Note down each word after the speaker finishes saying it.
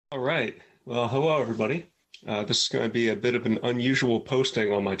All right. Well, hello, everybody. This is going to be a bit of an unusual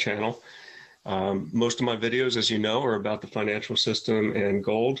posting on my channel. Most of my videos, as you know, are about the financial system and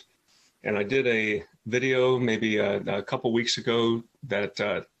gold. And I did a video maybe a couple weeks ago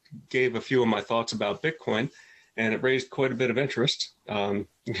that gave a few of my thoughts about Bitcoin, and it raised quite a bit of interest.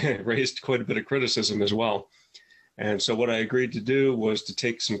 It raised quite a bit of criticism as well. And so what I agreed to do was to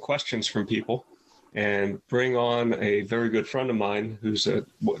take some questions from people and bring on a very good friend of mine who's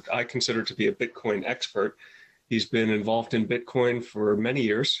what I consider to be a Bitcoin expert. He's been involved in Bitcoin for many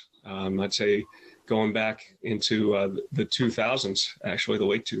years. I'd say going back into the 2000s, actually the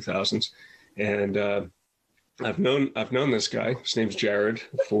late 2000s. And I've known this guy. His name's Jared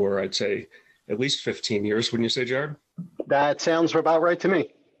for, I'd say, at least 15 years. Wouldn't you say, Jared? That sounds about right to me.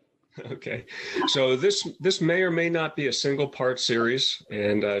 Okay, so this may or may not be a single part series,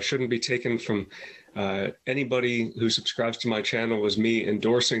 and shouldn't be taken from anybody who subscribes to my channel as me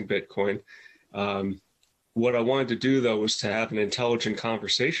endorsing Bitcoin. What I wanted to do, though, was to have an intelligent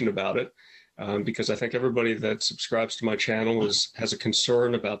conversation about it, because I think everybody that subscribes to my channel has a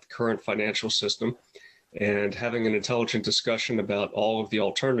concern about the current financial system, and having an intelligent discussion about all of the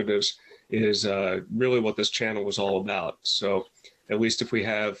alternatives is really what this channel was all about. So at least if we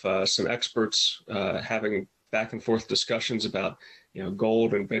have some experts having back and forth discussions about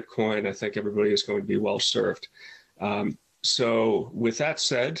gold and Bitcoin, I think everybody is going to be well served. So with that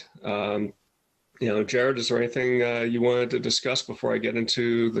said, Jared, is there anything you wanted to discuss before I get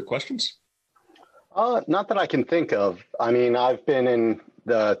into the questions? Not that I can think of. I mean, I've been in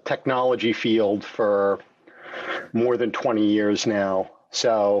the technology field for more than 20 years now.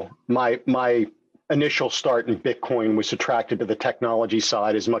 So my initial start in Bitcoin was attracted to the technology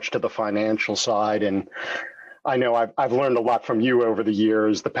side as much to the financial side. And I know I've learned a lot from you over the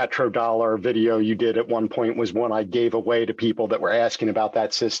years. The petrodollar video you did at one point was one I gave away to people that were asking about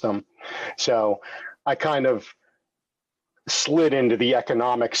that system. So I kind of slid into the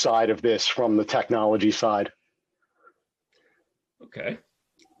economic side of this from the technology side. Okay,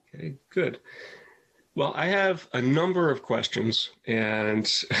 good. Well, I have a number of questions, and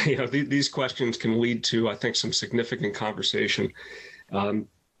these questions can lead to, I think, some significant conversation.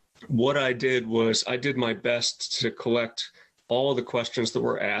 What I did was I did my best to collect all of the questions that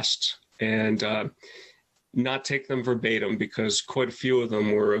were asked and not take them verbatim, because quite a few of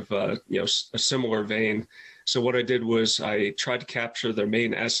them were of a similar vein. So what I did was I tried to capture their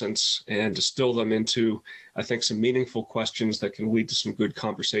main essence and distill them into, I think, some meaningful questions that can lead to some good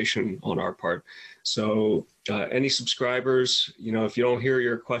conversation on our part. So any subscribers, if you don't hear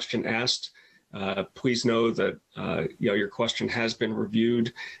your question asked, please know that your question has been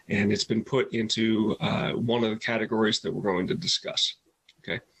reviewed and it's been put into one of the categories that we're going to discuss.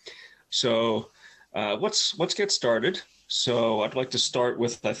 Okay, so let's get started. So I'd like to start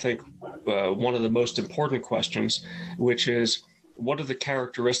with, I think, one of the most important questions, which is, what are the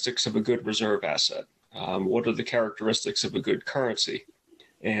characteristics of a good reserve asset? What are the characteristics of a good currency?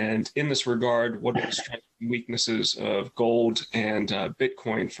 And in this regard, what are the strengths and weaknesses of gold and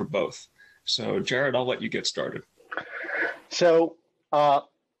Bitcoin for both? So Jared, I'll let you get started. So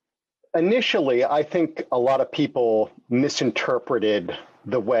initially, I think a lot of people misinterpreted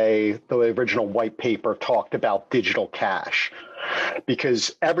the way the original white paper talked about digital cash,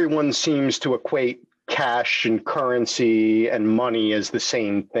 because everyone seems to equate cash and currency and money as the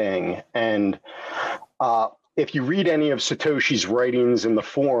same thing. And if you read any of Satoshi's writings in the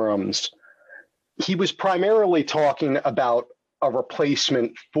forums, he was primarily talking about a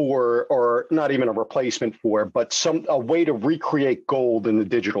replacement for, or not even a replacement for, but a way to recreate gold in the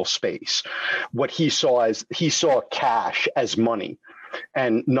digital space. What he saw cash as money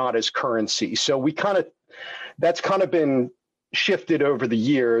and not as currency. So that's kind of been shifted over the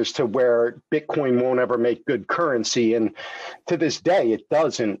years to where Bitcoin won't ever make good currency. And to this day, it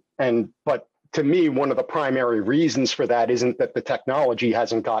doesn't. But to me, one of the primary reasons for that isn't that the technology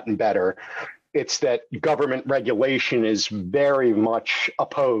hasn't gotten better. It's that government regulation is very much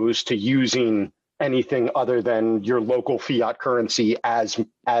opposed to using anything other than your local fiat currency as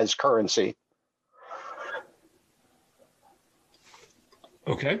currency.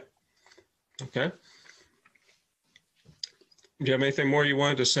 Okay. Do you have anything more you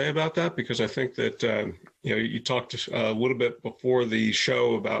wanted to say about that? Because I think that you talked a little bit before the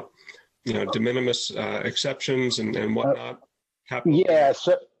show about de minimis exceptions and whatnot.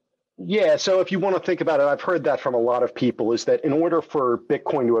 So if you want to think about it, I've heard that from a lot of people, is that in order for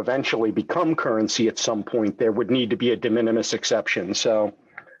Bitcoin to eventually become currency at some point, there would need to be a de minimis exception. So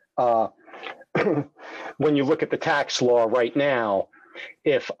when you look at the tax law right now,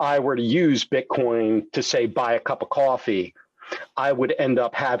 if I were to use Bitcoin to, say, buy a cup of coffee, I would end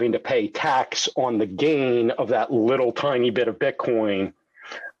up having to pay tax on the gain of that little tiny bit of Bitcoin,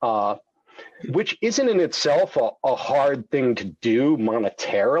 which isn't in itself a hard thing to do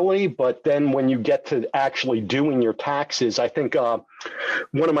monetarily. But then when you get to actually doing your taxes, I think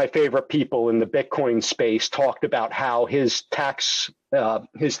one of my favorite people in the Bitcoin space talked about how his tax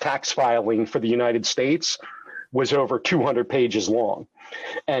filing for the United States was over 200 pages long.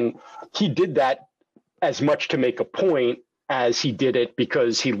 And he did that as much to make a point as he did it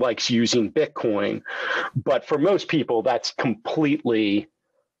because he likes using Bitcoin. But for most people, that's completely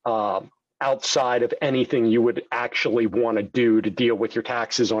outside of anything you would actually want to do to deal with your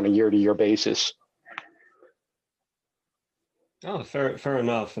taxes on a year-to-year basis. Oh, fair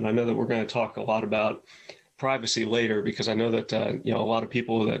enough. And I know that we're going to talk a lot about privacy later, because I know that a lot of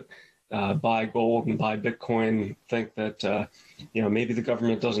people that buy gold and buy Bitcoin think that maybe the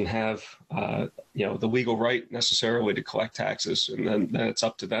government doesn't have the legal right necessarily to collect taxes, and then it's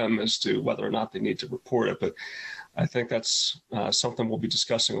up to them as to whether or not they need to report it. But I think that's something we'll be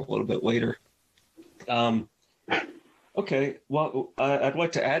discussing a little bit later. Okay, well, I'd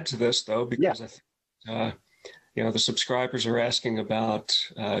like to add to this though, because I think the subscribers are asking about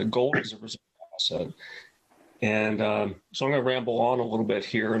gold as a reserve asset. And so I'm going to ramble on a little bit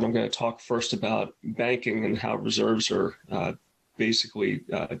here, and I'm going to talk first about banking and how reserves are basically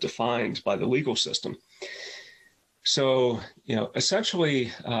defined by the legal system. So,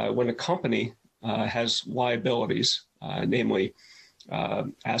 essentially, when a company has liabilities, namely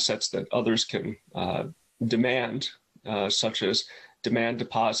assets that others can demand, such as demand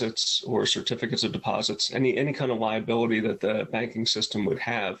deposits or certificates of deposits, any kind of liability that the banking system would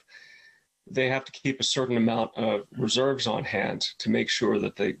have, they have to keep a certain amount of reserves on hand to make sure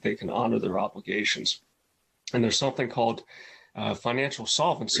that they can honor their obligations. And there's something called financial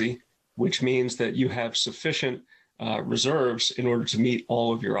solvency, which means that you have sufficient reserves in order to meet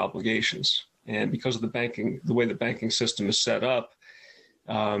all of your obligations. And because of the way the banking system is set up,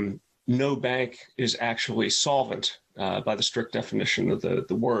 no bank is actually solvent by the strict definition of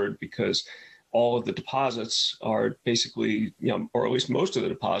the word, because all of the deposits are basically, or at least most of the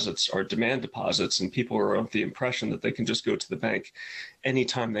deposits are demand deposits, and people are of the impression that they can just go to the bank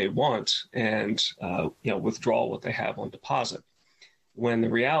anytime they want and withdraw what they have on deposit, when the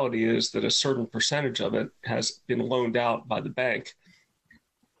reality is that a certain percentage of it has been loaned out by the bank,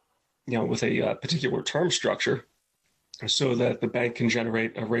 with a particular term structure, so that the bank can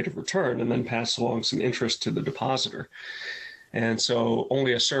generate a rate of return and then pass along some interest to the depositor. And so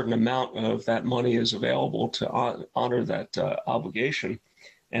only a certain amount of that money is available to honor that obligation.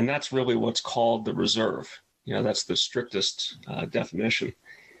 And that's really what's called the reserve. That's the strictest definition.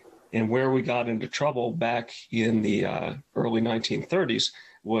 And where we got into trouble back in the early 1930s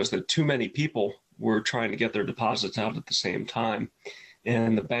was that too many people were trying to get their deposits out at the same time,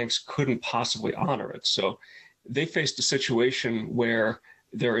 and the banks couldn't possibly honor it. So they faced a situation where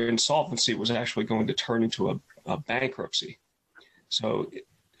their insolvency was actually going to turn into a bankruptcy. So,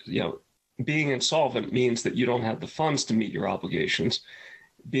 being insolvent means that you don't have the funds to meet your obligations.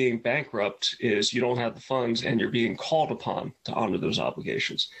 Being bankrupt is you don't have the funds and you're being called upon to honor those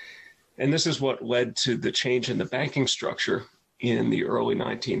obligations. And this is what led to the change in the banking structure in the early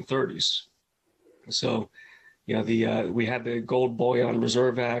 1930s. So, we had the Gold Bullion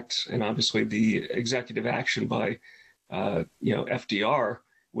Reserve Act, and obviously the executive action by, FDR,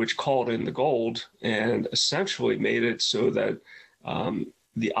 which called in the gold and essentially made it so that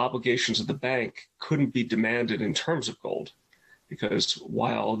the obligations of the bank couldn't be demanded in terms of gold, because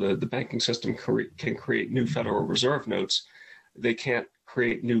while the banking system can create new Federal Reserve notes, they can't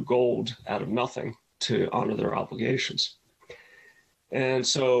create new gold out of nothing to honor their obligations. And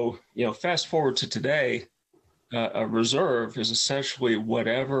so, fast forward to today, a reserve is essentially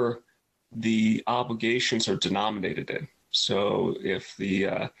whatever the obligations are denominated in. So if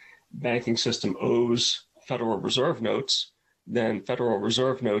the banking system owes Federal Reserve notes, then Federal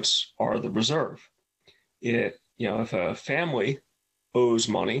Reserve notes are the reserve. If a family owes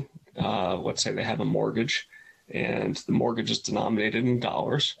money, let's say they have a mortgage, and the mortgage is denominated in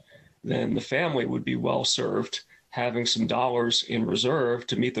dollars, then the family would be well served having some dollars in reserve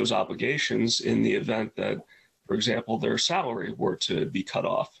to meet those obligations in the event that, for example, their salary were to be cut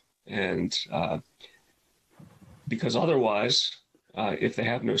off. And because otherwise, if they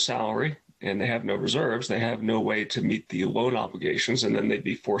have no salary and they have no reserves, they have no way to meet the loan obligations, and then they'd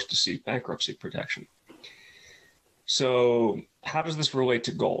be forced to seek bankruptcy protection. So how does this relate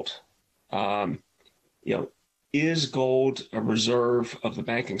to gold? Is gold a reserve of the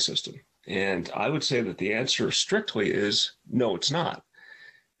banking system? And I would say that the answer strictly is no, it's not.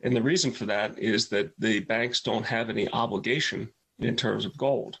 And the reason for that is that the banks don't have any obligation in terms of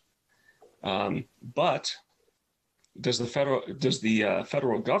gold. But does the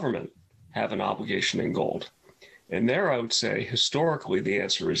federal government have an obligation in gold? And there I would say historically the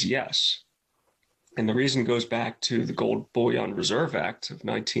answer is yes. And the reason goes back to the Gold Bullion Reserve Act of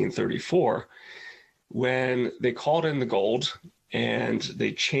 1934, when they called in the gold and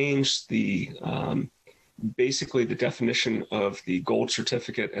they changed the basically the definition of the gold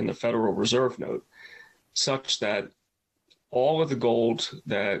certificate and the Federal Reserve note, such that all of the gold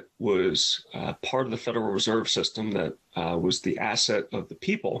that was part of the Federal Reserve System, that was the asset of the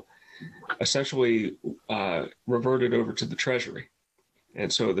people, essentially reverted over to the Treasury.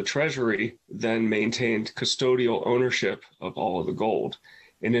 And so the Treasury then maintained custodial ownership of all of the gold.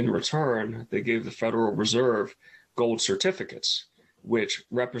 And in return, they gave the Federal Reserve gold certificates, which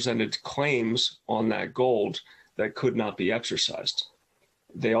represented claims on that gold that could not be exercised.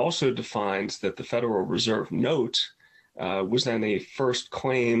 They also defined that the Federal Reserve note was then a first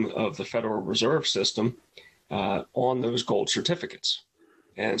claim of the Federal Reserve System on those gold certificates.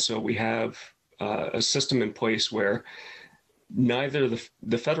 And so we have a system in place where neither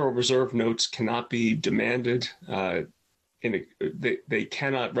the Federal Reserve notes cannot be demanded. They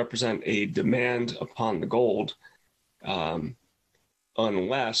cannot represent a demand upon the gold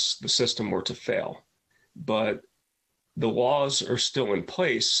unless the system were to fail. But the laws are still in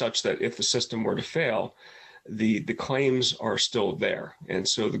place such that if the system were to fail, the claims are still there. And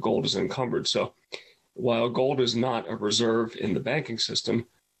so the gold is encumbered. So while gold is not a reserve in the banking system,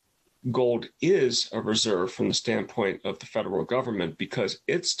 gold is a reserve from the standpoint of the federal government because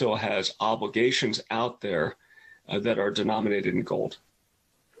it still has obligations out there that are denominated in gold.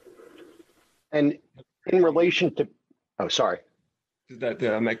 And in relation to, oh, sorry. Did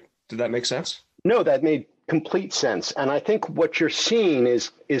that make sense? No, that made complete sense. And I think what you're seeing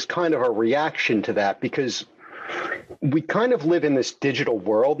is kind of a reaction to that, because we kind of live in this digital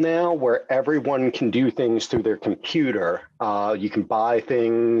world now where everyone can do things through their computer. You can buy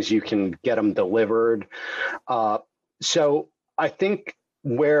things, you can get them delivered. So I think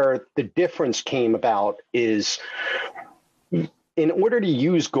where the difference came about is, in order to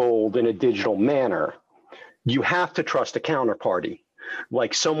use gold in a digital manner, you have to trust a counterparty.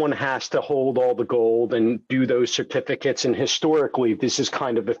 Like someone has to hold all the gold and do those certificates. And historically, this is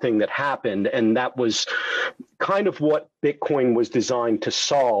kind of the thing that happened. And that was kind of what Bitcoin was designed to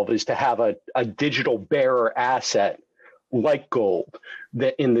solve, is to have a digital bearer asset like gold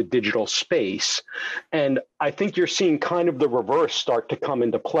that in the digital space. And I think you're seeing kind of the reverse start to come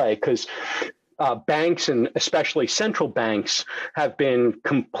into play, because banks, and especially central banks, have been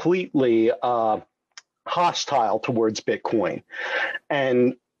completely hostile towards Bitcoin.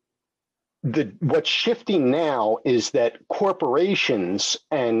 And what's shifting now is that corporations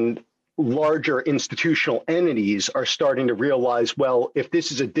and larger institutional entities are starting to realize, well, if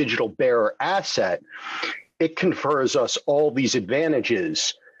this is a digital bearer asset, it confers us all these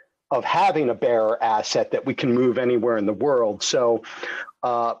advantages of having a bearer asset that we can move anywhere in the world. So,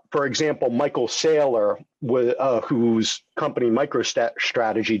 for example, Michael Saylor, whose company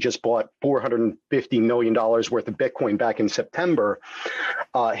MicroStrategy just bought $450 million worth of Bitcoin back in September,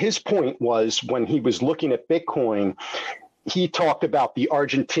 his point was, when he was looking at Bitcoin, he talked about the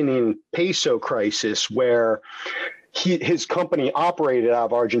Argentinian peso crisis, where his company operated out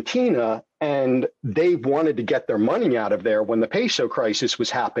of Argentina, and they wanted to get their money out of there when the peso crisis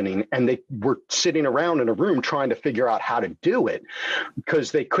was happening. And they were sitting around in a room trying to figure out how to do it,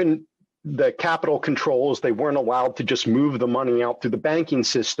 because they couldn't, the capital controls, they weren't allowed to just move the money out through the banking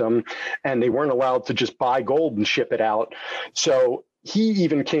system, and they weren't allowed to just buy gold and ship it out. So he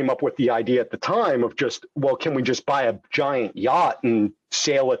even came up with the idea at the time of just, well, can we just buy a giant yacht and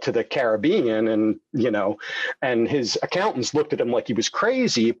sail it to the Caribbean? And, and his accountants looked at him like he was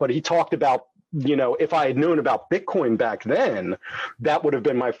crazy, but he talked about, if I had known about Bitcoin back then, that would have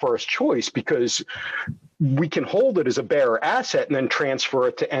been my first choice, because we can hold it as a bearer asset and then transfer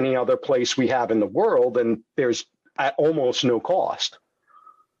it to any other place we have in the world, and there's at almost no cost.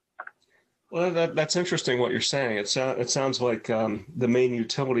 Well, that's interesting what you're saying. It sounds like the main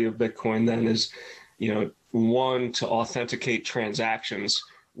utility of Bitcoin then is, one, to authenticate transactions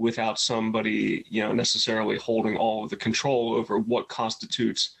without somebody, necessarily holding all of the control over what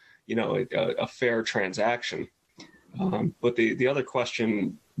constitutes, a fair transaction. But the other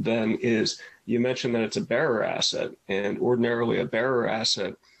question then is, you mentioned that it's a bearer asset, and ordinarily a bearer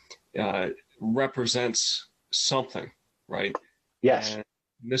asset represents something, right? Yes. And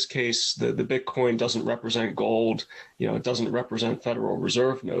in this case, the Bitcoin doesn't represent gold, it doesn't represent Federal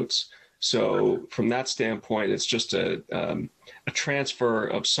Reserve notes. So from that standpoint, it's just a transfer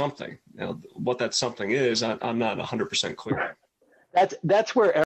of something. Now, what that something is, I'm not 100% clear. That's where